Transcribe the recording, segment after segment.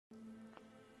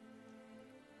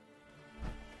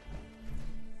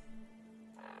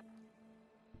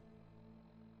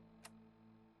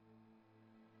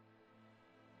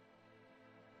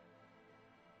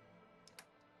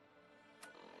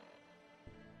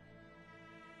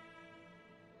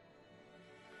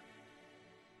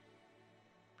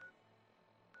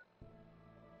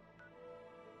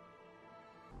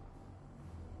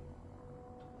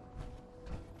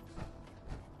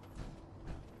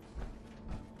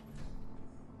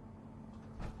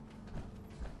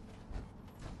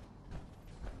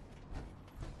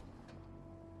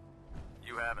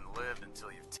haven't lived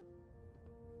until you've...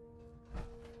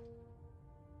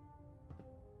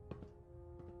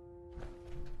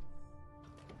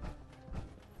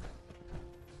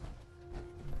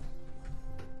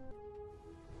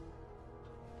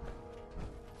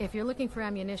 If you're looking for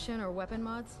ammunition or weapon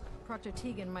mods, Proctor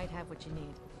Tegan might have what you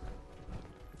need.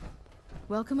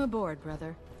 Welcome aboard,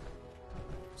 brother.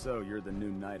 So, you're the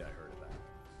new knight I heard about.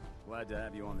 Glad to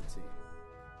have you on the team.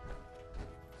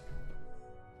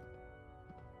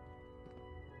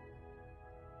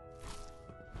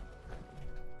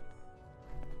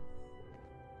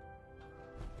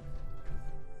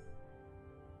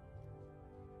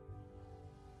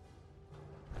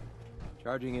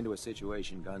 Charging into a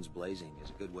situation guns blazing is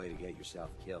a good way to get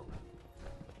yourself killed.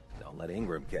 Don't let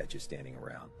Ingram catch you standing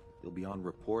around. You'll be on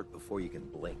report before you can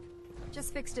blink.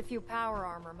 Just fixed a few power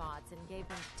armor mods and gave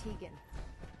them to Tegan.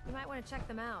 You might want to check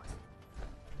them out.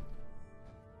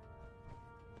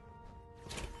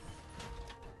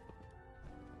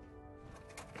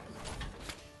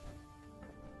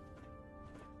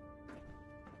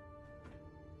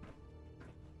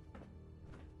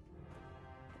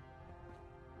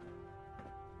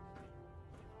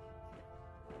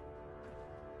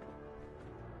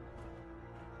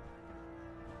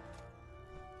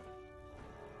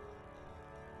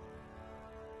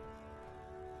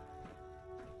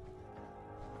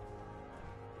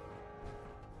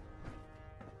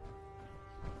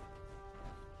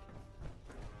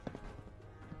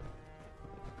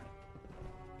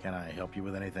 Can I help you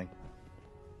with anything?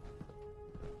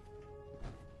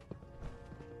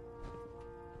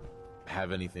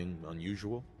 Have anything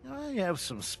unusual? I have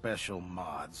some special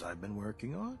mods I've been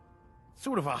working on.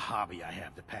 Sort of a hobby I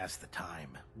have to pass the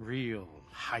time. Real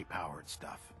high-powered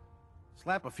stuff.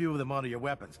 Slap a few of them onto your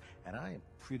weapons, and I am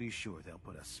pretty sure they'll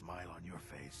put a smile on your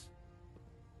face.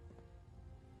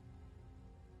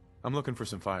 I'm looking for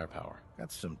some firepower.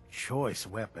 Got some choice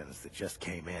weapons that just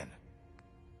came in.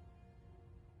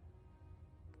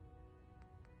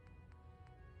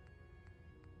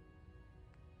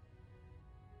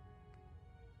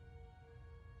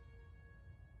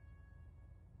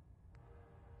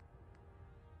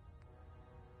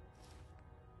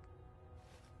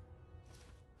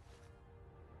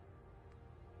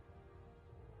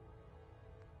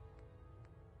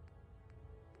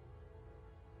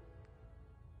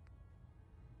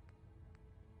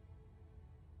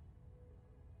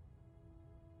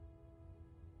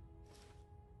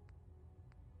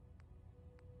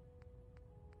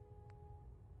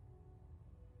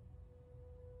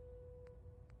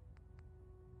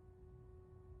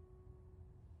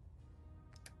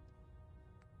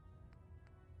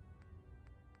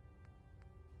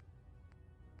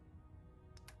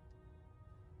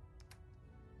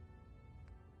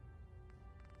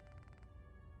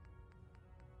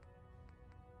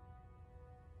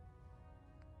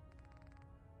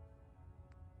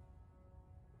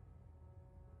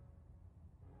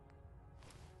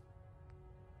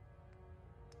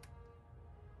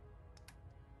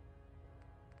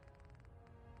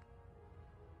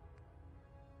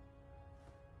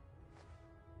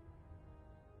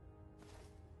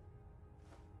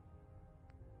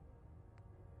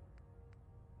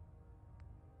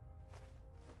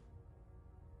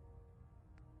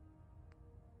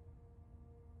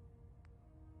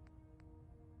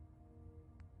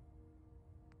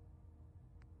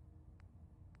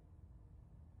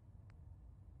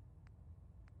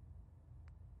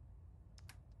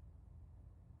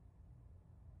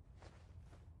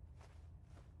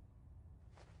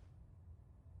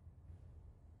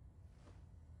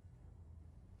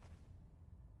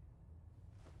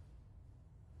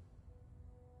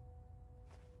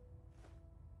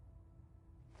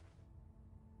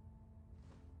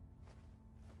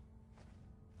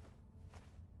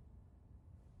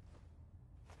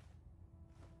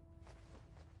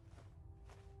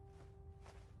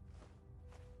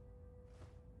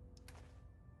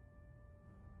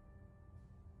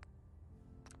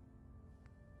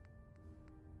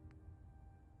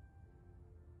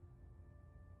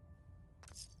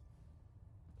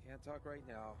 Can't talk right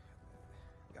now.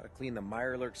 Gotta clean the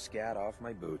Mirelurk scat off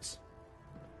my boots.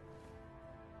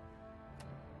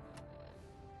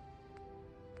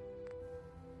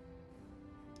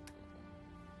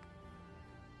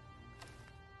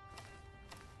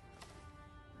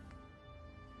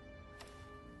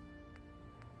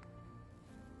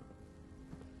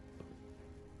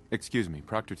 Excuse me,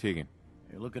 Proctor Tegan.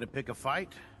 You're looking to pick a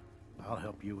fight? I'll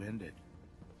help you end it.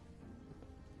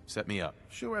 Set me up.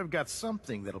 Sure, I've got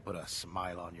something that'll put a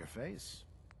smile on your face.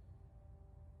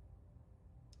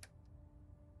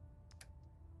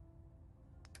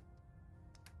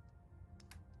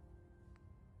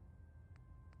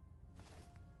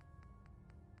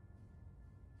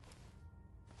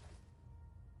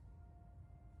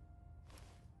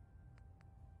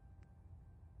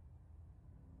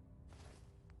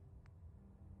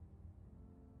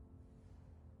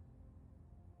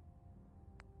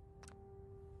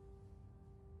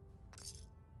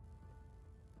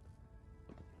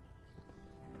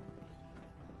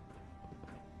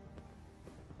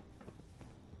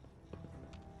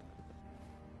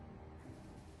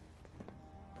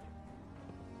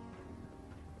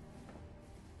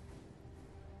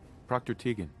 Proctor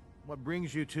Tegan. What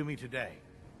brings you to me today?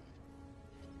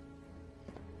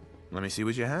 Let me see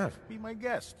what you have. Be my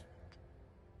guest.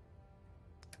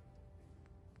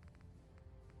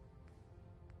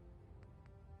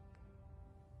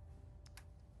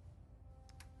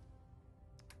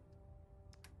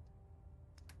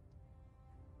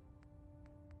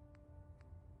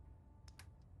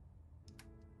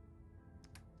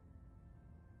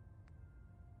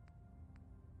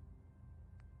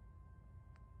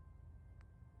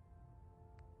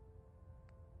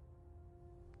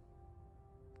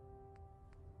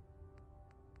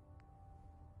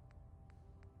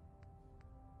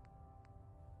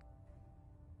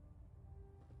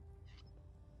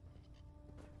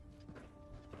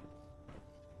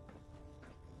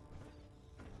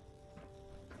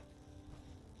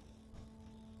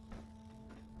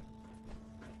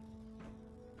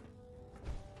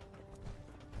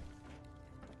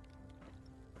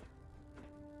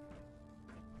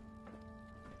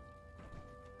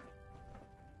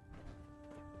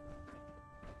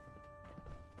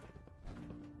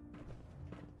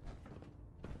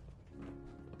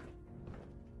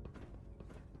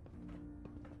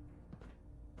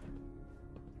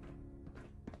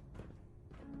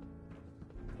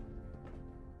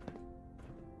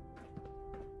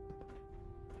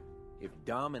 If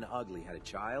Dumb and Ugly had a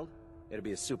child, it'd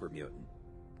be a super mutant.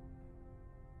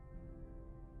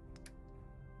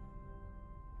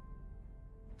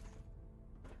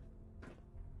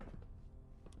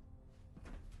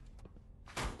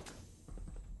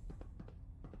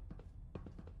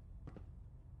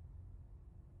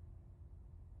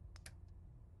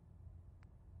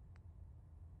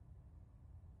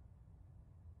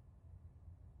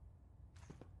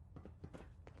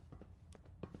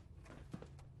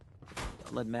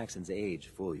 Don't let Maxon's age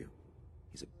fool you.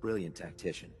 He's a brilliant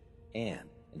tactician, and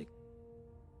an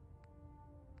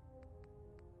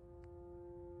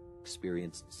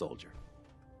experienced soldier.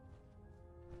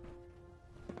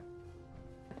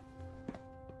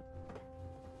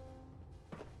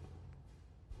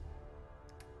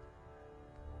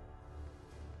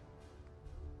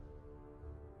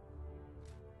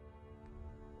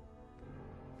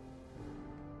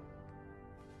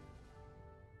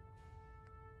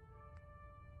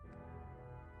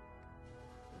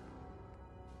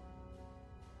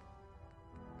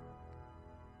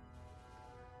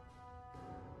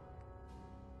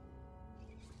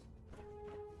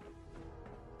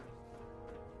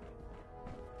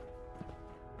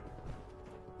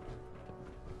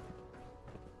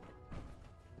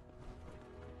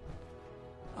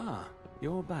 Ah,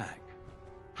 you're back.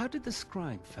 How did the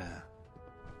scribe fare?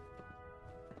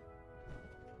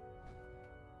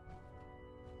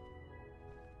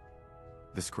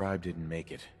 The scribe didn't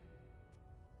make it.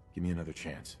 Give me another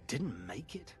chance. Didn't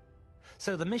make it?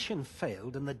 So the mission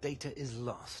failed and the data is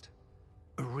lost.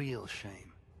 A real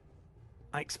shame.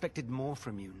 I expected more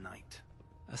from you, Knight.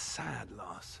 A sad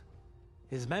loss.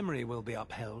 His memory will be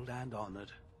upheld and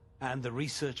honored, and the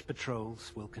research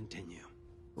patrols will continue.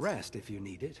 Rest if you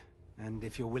need it, and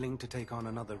if you're willing to take on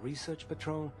another research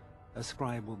patrol, a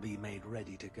scribe will be made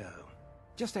ready to go.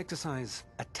 Just exercise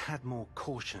a tad more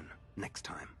caution next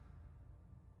time.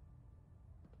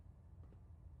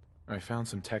 I found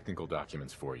some technical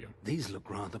documents for you. These look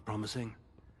rather promising.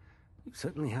 You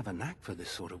certainly have a knack for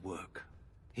this sort of work.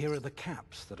 Here are the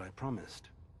caps that I promised.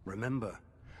 Remember,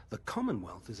 the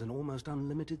Commonwealth is an almost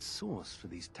unlimited source for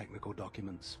these technical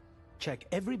documents. Check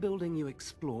every building you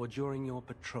explore during your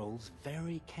patrols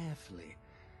very carefully,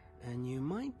 and you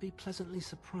might be pleasantly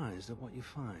surprised at what you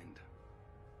find.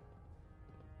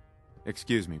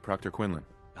 Excuse me, Proctor Quinlan.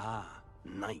 Ah,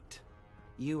 Knight.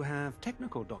 You have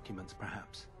technical documents,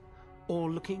 perhaps?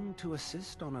 Or looking to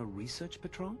assist on a research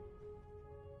patrol?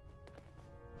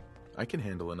 I can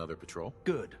handle another patrol.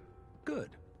 Good. Good.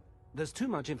 There's too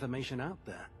much information out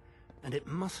there, and it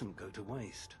mustn't go to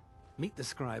waste. Meet the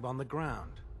scribe on the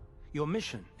ground. Your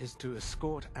mission is to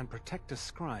escort and protect a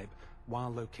scribe while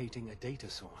locating a data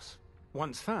source.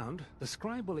 Once found, the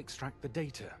scribe will extract the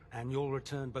data, and you'll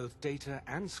return both data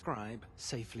and scribe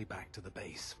safely back to the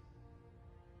base.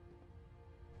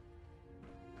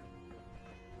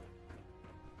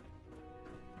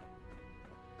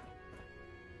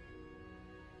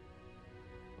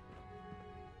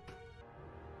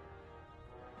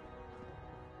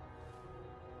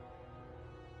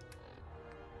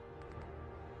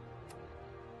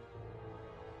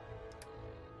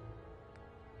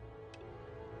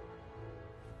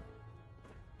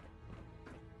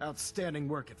 Outstanding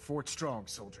work at Fort Strong,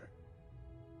 soldier.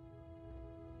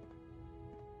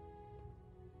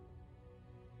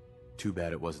 Too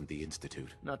bad it wasn't the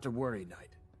Institute. Not to worry, Knight.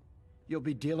 You'll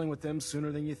be dealing with them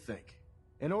sooner than you think.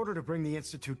 In order to bring the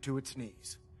Institute to its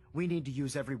knees, we need to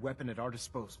use every weapon at our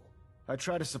disposal. I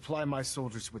try to supply my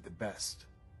soldiers with the best.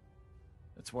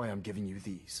 That's why I'm giving you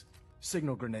these.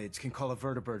 Signal grenades can call a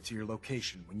vertibird to your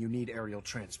location when you need aerial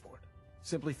transport.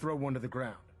 Simply throw one to the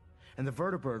ground, and the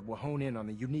vertibird will hone in on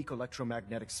the unique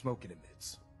electromagnetic smoke it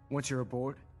emits. Once you're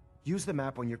aboard, use the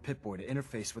map on your Pip-Boy to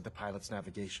interface with the pilot's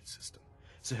navigation system,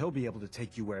 so he'll be able to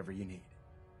take you wherever you need.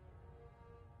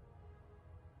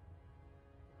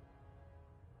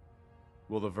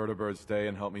 Will the vertibird stay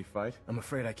and help me fight? I'm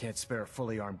afraid I can't spare a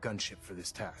fully armed gunship for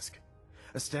this task.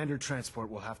 A standard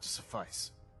transport will have to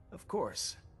suffice. Of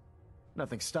course,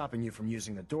 nothing stopping you from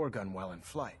using the door gun while in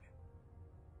flight.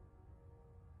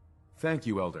 Thank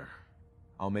you, Elder.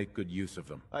 I'll make good use of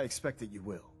them. I expect that you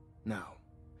will. Now,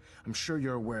 I'm sure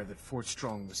you're aware that Fort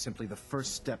Strong was simply the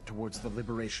first step towards the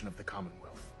liberation of the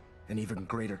Commonwealth. An even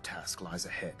greater task lies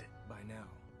ahead. By now,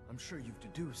 I'm sure you've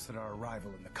deduced that our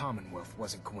arrival in the Commonwealth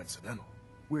wasn't coincidental.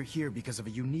 We're here because of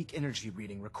a unique energy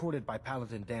reading recorded by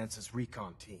Paladin Dance's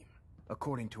recon team.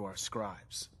 According to our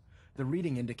scribes, the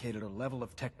reading indicated a level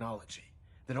of technology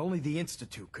that only the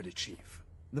Institute could achieve.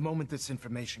 The moment this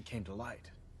information came to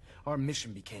light, our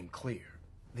mission became clear.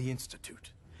 The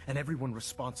Institute, and everyone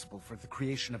responsible for the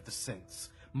creation of the synths,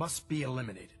 must be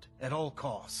eliminated at all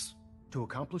costs. To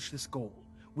accomplish this goal,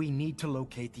 we need to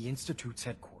locate the Institute's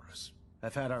headquarters.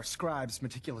 I've had our scribes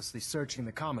meticulously searching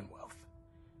the Commonwealth,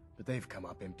 but they've come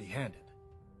up empty-handed.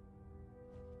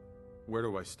 Where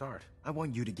do I start? I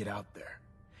want you to get out there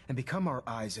and become our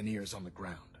eyes and ears on the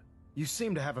ground. You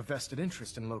seem to have a vested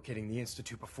interest in locating the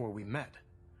Institute before we met,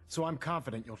 so I'm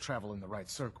confident you'll travel in the right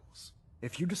circles.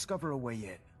 If you discover a way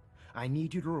in, I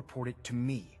need you to report it to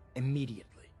me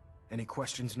immediately. Any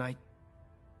questions, Knight?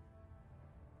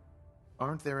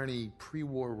 Aren't there any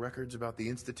pre-war records about the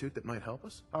Institute that might help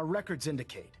us? Our records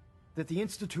indicate that the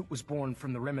Institute was born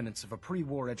from the remnants of a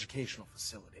pre-war educational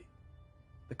facility,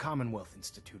 the Commonwealth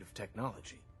Institute of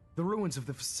Technology. The ruins of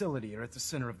the facility are at the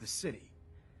center of the city,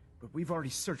 but we've already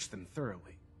searched them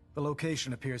thoroughly. The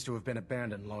location appears to have been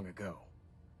abandoned long ago,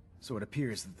 so it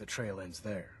appears that the trail ends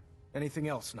there. Anything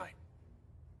else, Knight?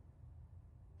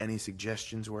 Any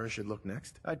suggestions where I should look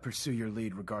next? I'd pursue your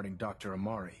lead regarding Dr.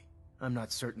 Amari. I'm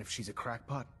not certain if she's a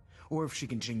crackpot, or if she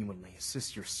can genuinely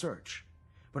assist your search,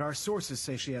 but our sources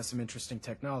say she has some interesting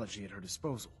technology at her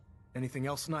disposal. Anything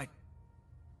else, Knight?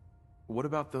 What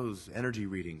about those energy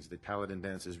readings that Paladin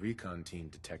Dance's recon team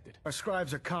detected? Our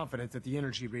scribes are confident that the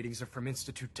energy readings are from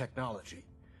Institute technology,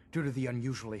 due to the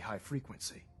unusually high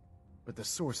frequency. But the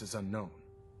source is unknown.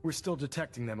 We're still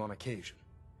detecting them on occasion,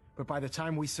 but by the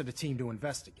time we send a team to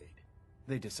investigate,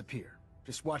 they disappear.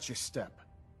 Just watch your step.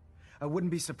 I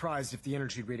wouldn't be surprised if the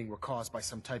energy reading were caused by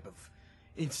some type of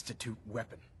Institute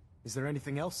weapon. Is there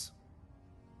anything else?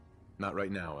 Not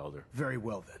right now, Elder. Very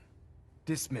well then.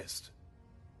 Dismissed.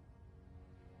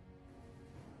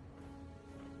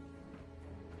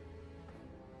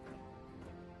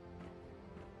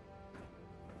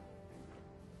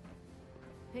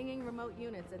 Pinging remote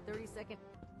units at 30-second...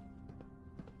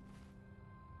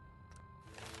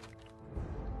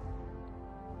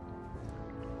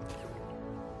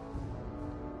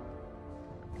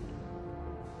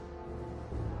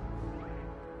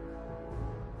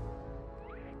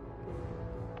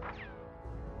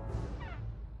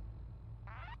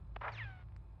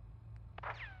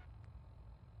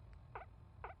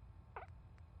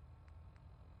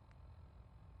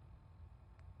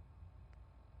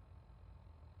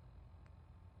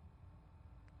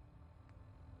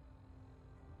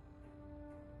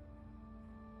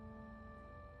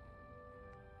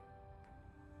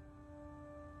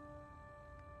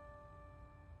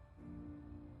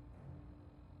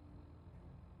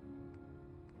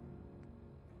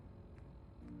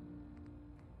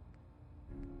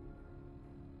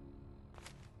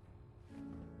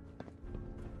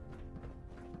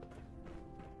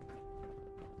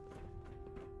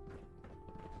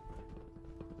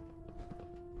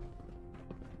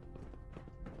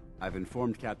 I've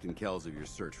informed Captain Kells of your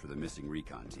search for the missing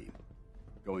recon team.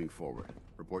 Going forward,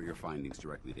 report your findings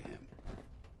directly to him.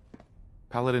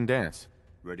 Paladin Dance.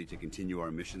 Ready to continue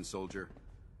our mission, soldier?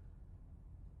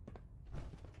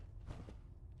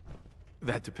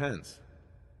 That depends.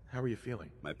 How are you feeling?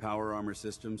 My power armor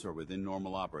systems are within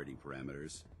normal operating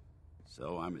parameters,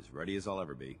 so I'm as ready as I'll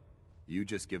ever be. You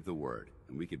just give the word,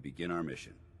 and we can begin our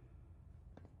mission.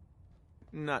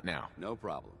 Not now. No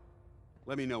problem.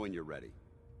 Let me know when you're ready.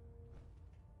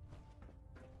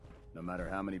 No matter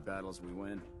how many battles we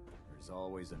win, there's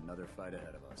always another fight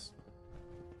ahead of us.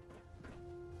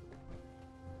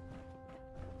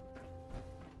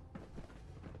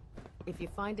 If you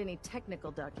find any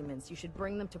technical documents, you should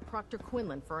bring them to Proctor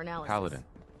Quinlan for analysis. Paladin.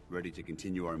 Ready to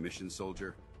continue our mission,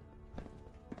 soldier?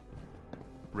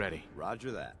 Ready.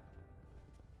 Roger that.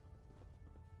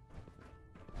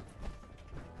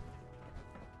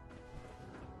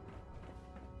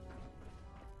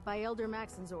 By Elder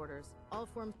Maxon's orders, all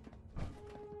forms...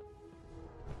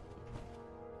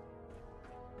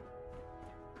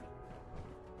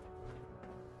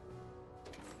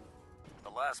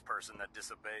 The last person that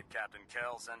disobeyed Captain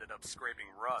Kells ended up scraping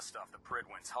rust off the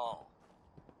Pridwin's hull.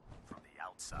 From the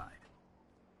outside.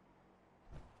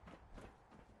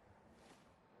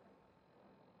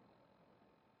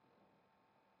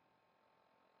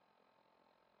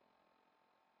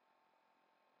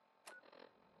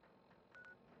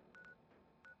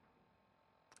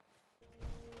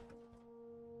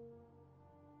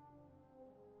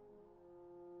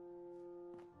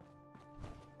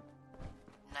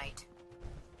 Night.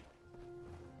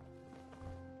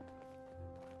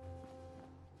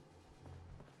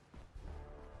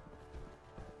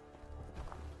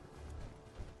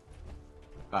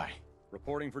 Aye.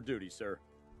 Reporting for duty, sir.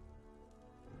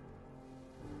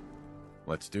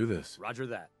 Let's do this. Roger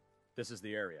that. This is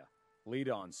the area. Lead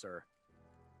on, sir.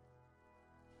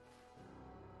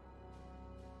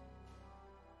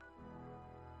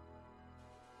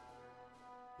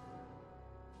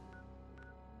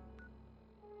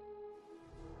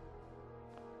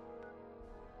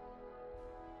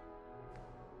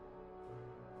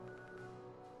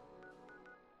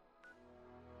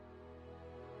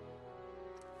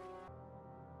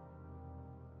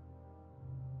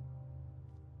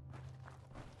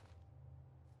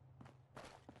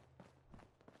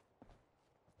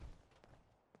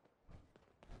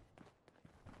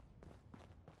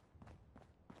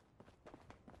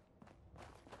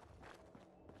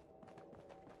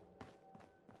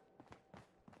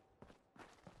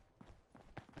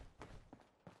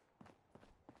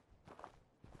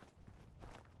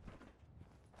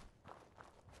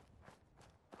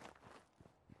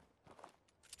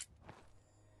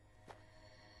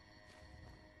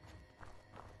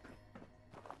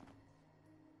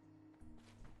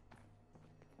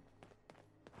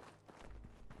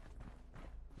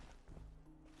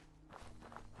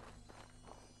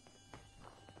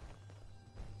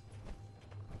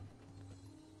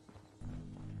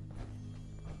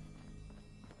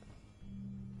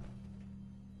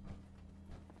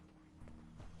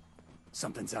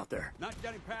 Something's out there. Not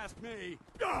getting past me.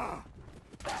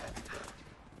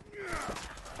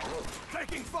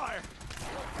 Taking fire!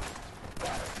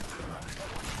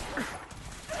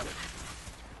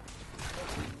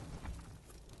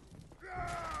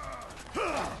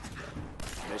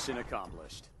 Mission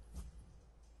accomplished.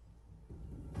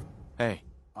 Hey.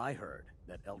 I heard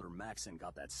that Elder Maxon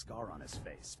got that scar on his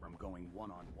face from going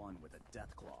one-on-one with a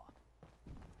Deathclaw.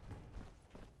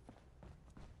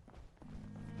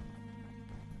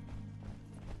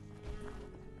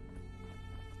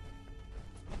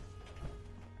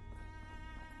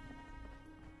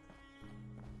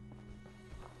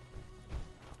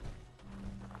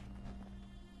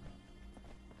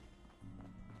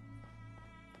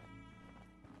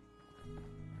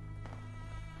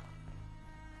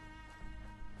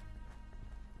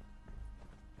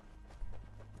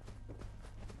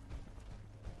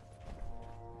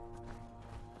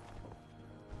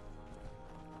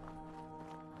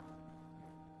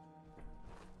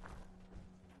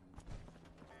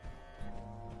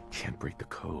 Can't break the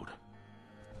code.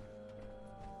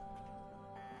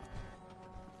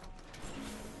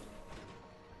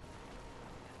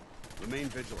 Remain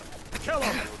vigilant. Kill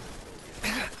him!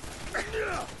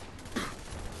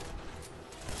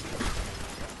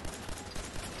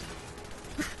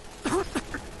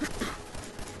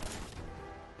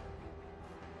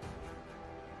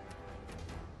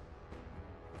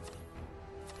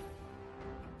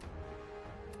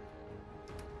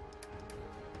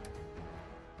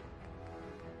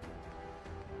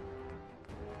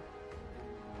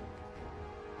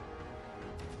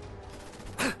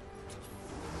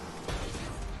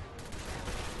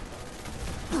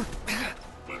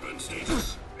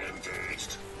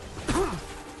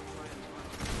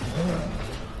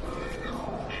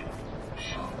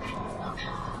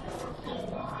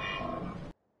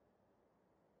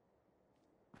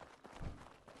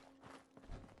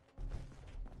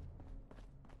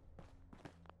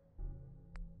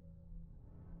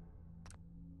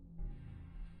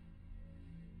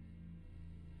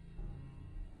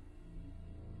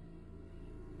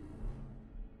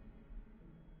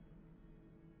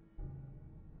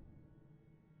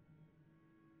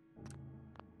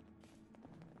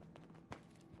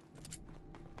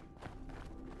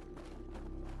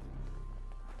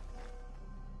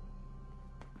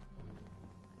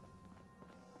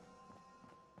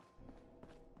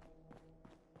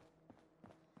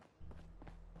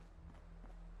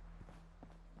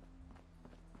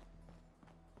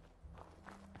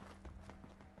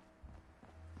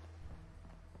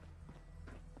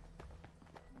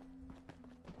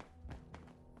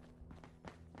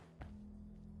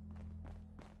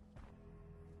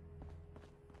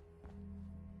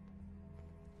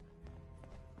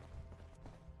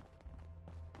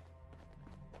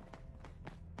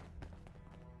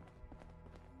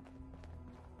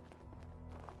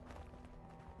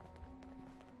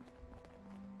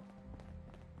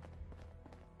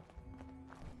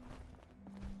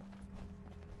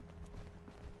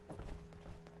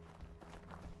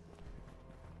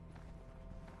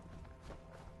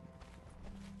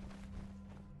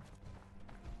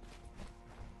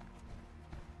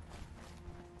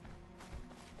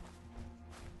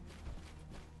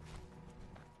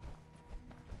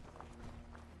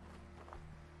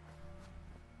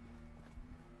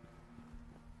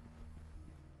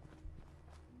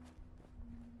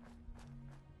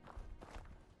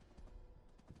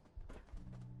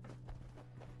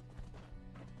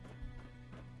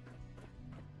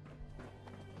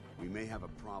 We may have a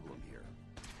problem here.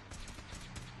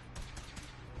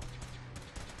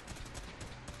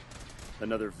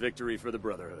 Another victory for the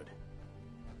Brotherhood.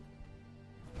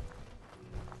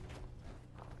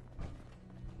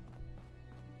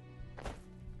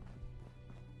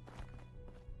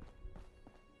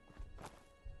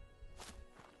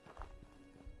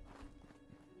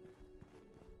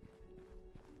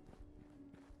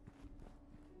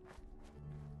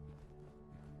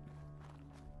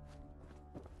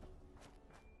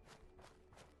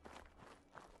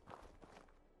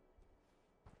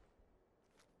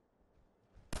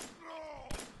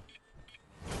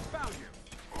 Found you!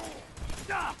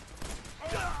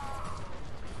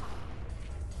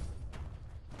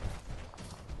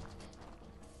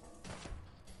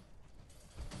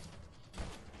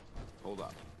 Hold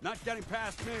up. Not getting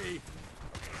past me!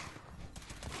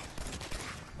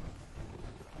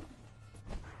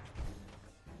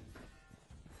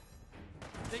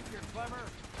 Think you're clever?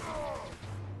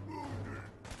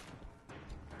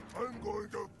 I'm going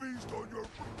to feast on your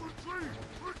retreat!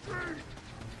 Retreat!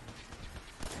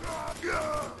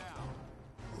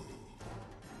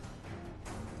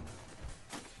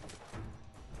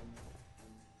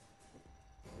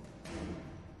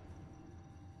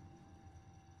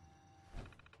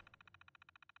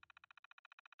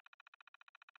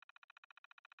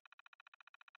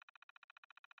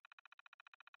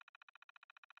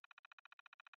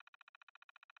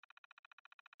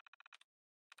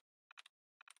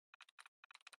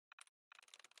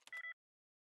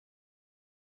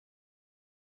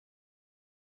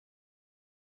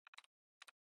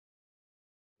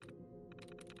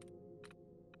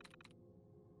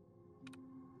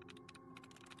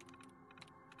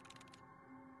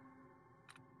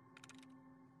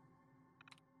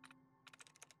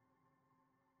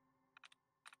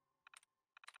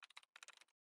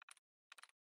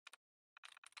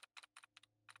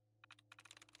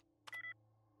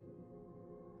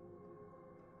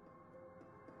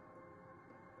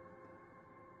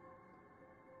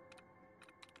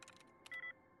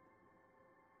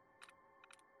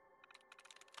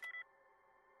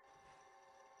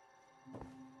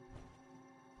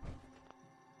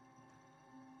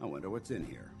 I wonder what's in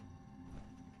here.